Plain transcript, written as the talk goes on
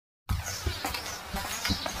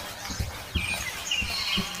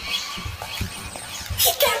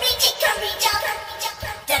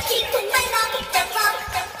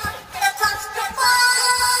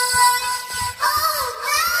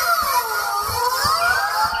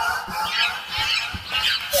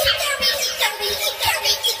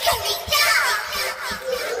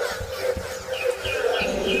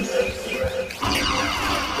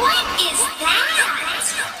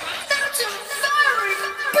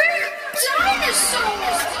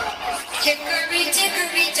Hickory,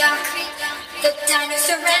 dickory, dock, the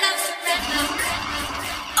dinosaur ran up the clock.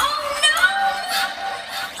 Oh no!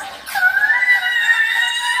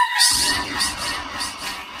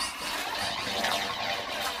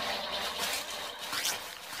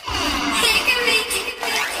 Hickory,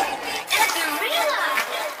 dickory, and the gorilla.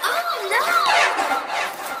 Oh no!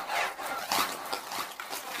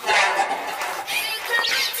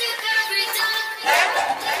 Hickory, dickory, dock,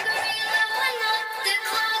 the gorilla went up the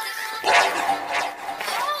clock.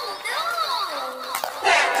 Oh no!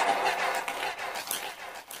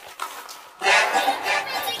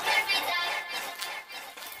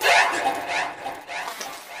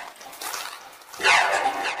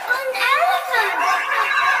 An elephant!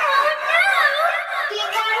 Oh no!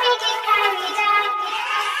 Hickory, dickory, dock.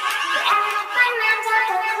 The elephant runs up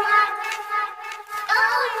the clock.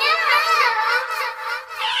 Oh no!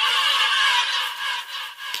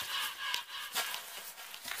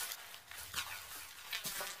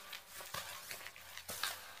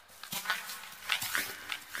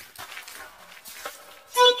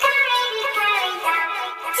 Hickory, dickory, dock.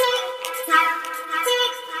 Tick tock,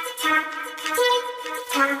 tick tock, tick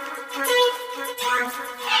tock, tick tock.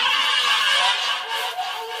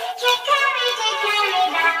 Hickory, dickory,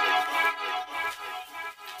 dock.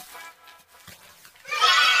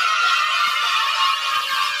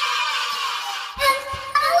 An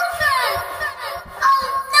elephant! Oh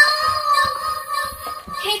no!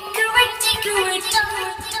 Hickory, dickory, dock.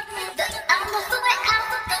 The elephant went out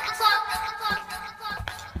the clock.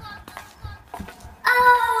 Oh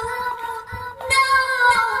no!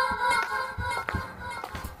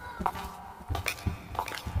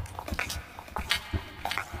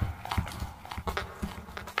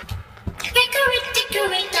 Hickory,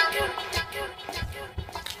 dickory, dock.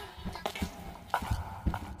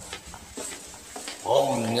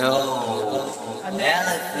 Oh no, an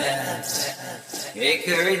elephant.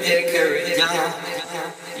 Hickory dickory dock.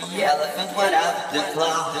 The elephant went out the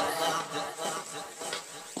clock.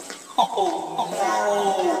 Oh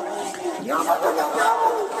no.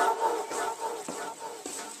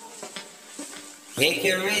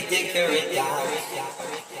 Hickory dickory dock.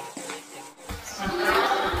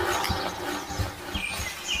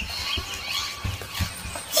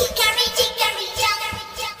 Hickory, dickory, dock.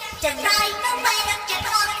 The rhino went up the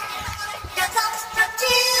clock. The clock struck 2.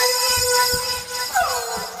 Oh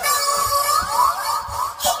no!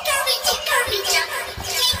 Hickory, dickory, dock.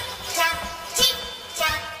 Tick tock, tick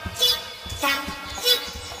tock, tick tock, tick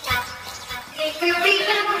tock. Hickory,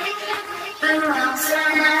 dickory, the mouse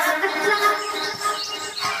ran out the clock.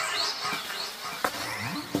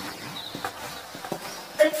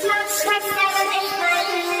 The clock struck 7, 8, 9,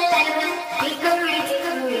 11. Hickory,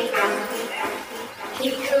 dickory, dock.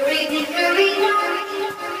 Hickory, dickory, dock.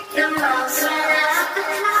 The mouse ran out the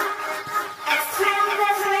clock. As red,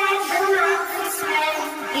 the mouse is red.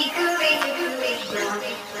 Hickory, dickory, dock.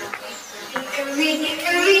 Hickory,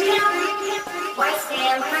 dickory, dock. Why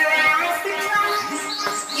stand for as the clock?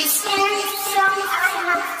 You stand so I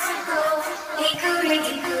have to go. Hickory,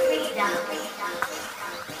 dickory, dock.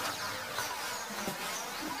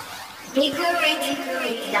 Hickory,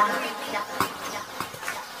 dickory, dock.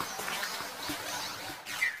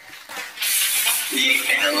 The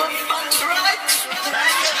elephant right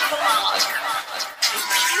ran the clock.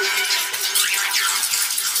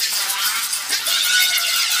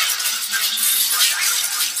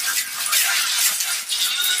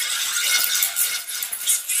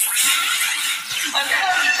 An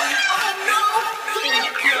elephant, oh no!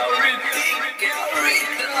 Hickory dickory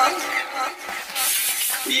dock.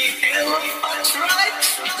 The elephant right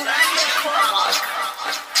ran the clock.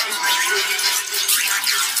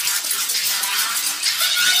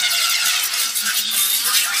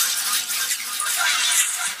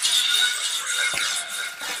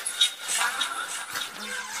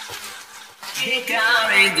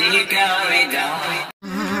 Hickory dickory dock.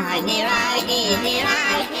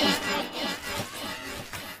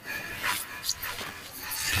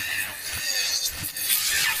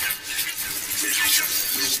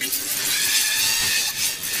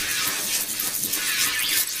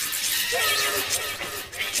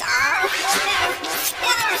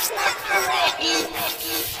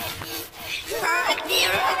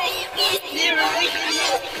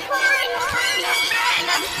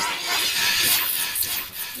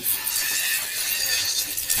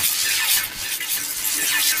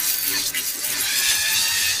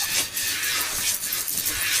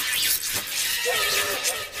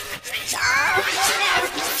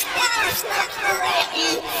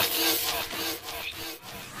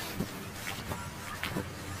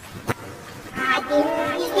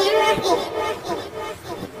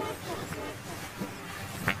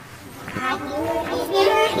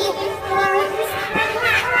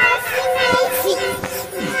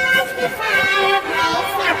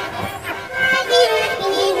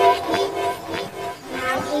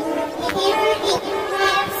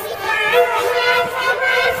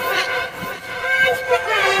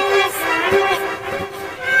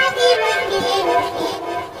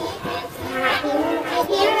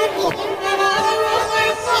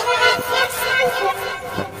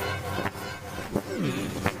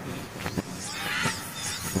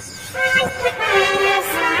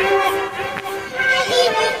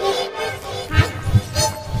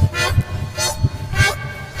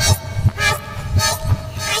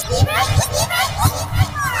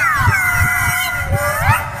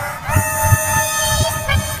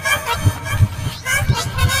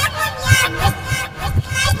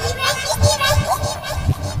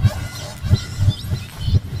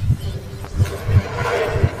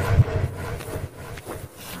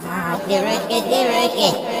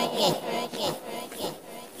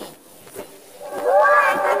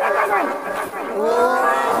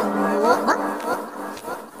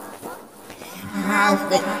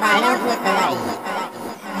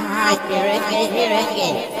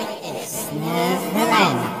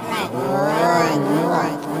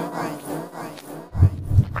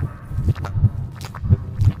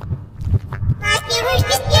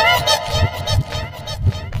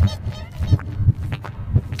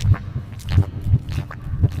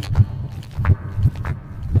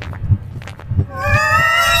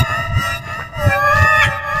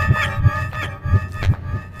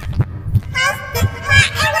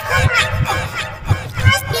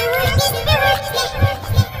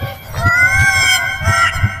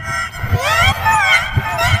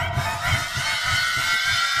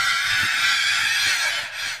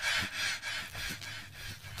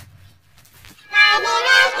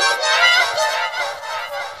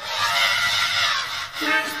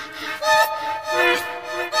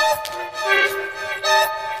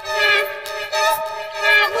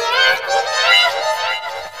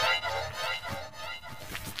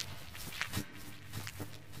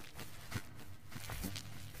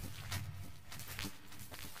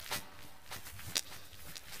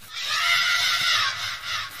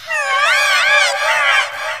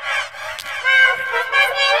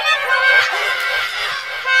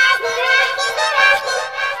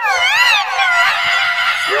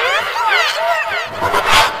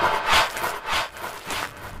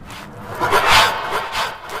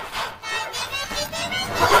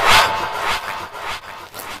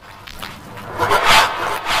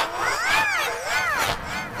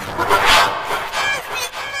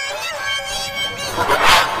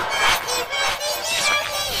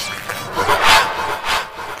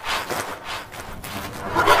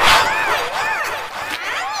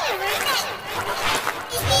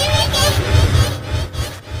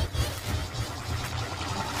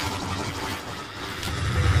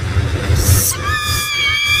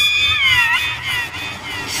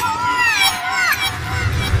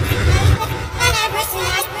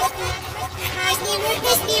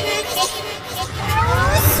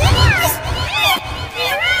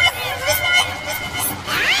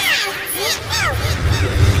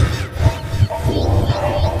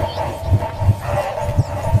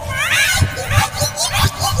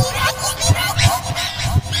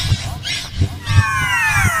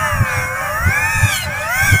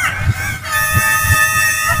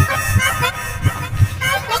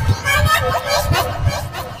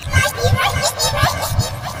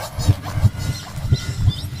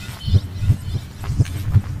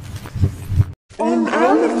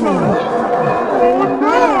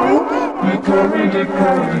 Dickory,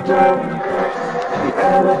 Dickory, down. The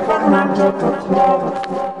elephant went up a cloud.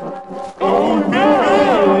 Oh no!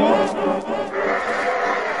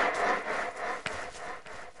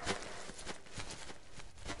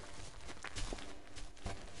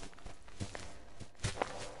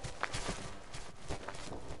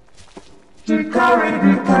 Dickory,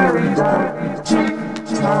 Dickory, down. Tick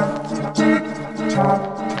tock, tick tock,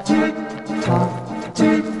 tick tock,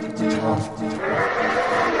 tick tock.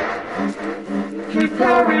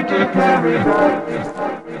 Hickory, Dickory, down.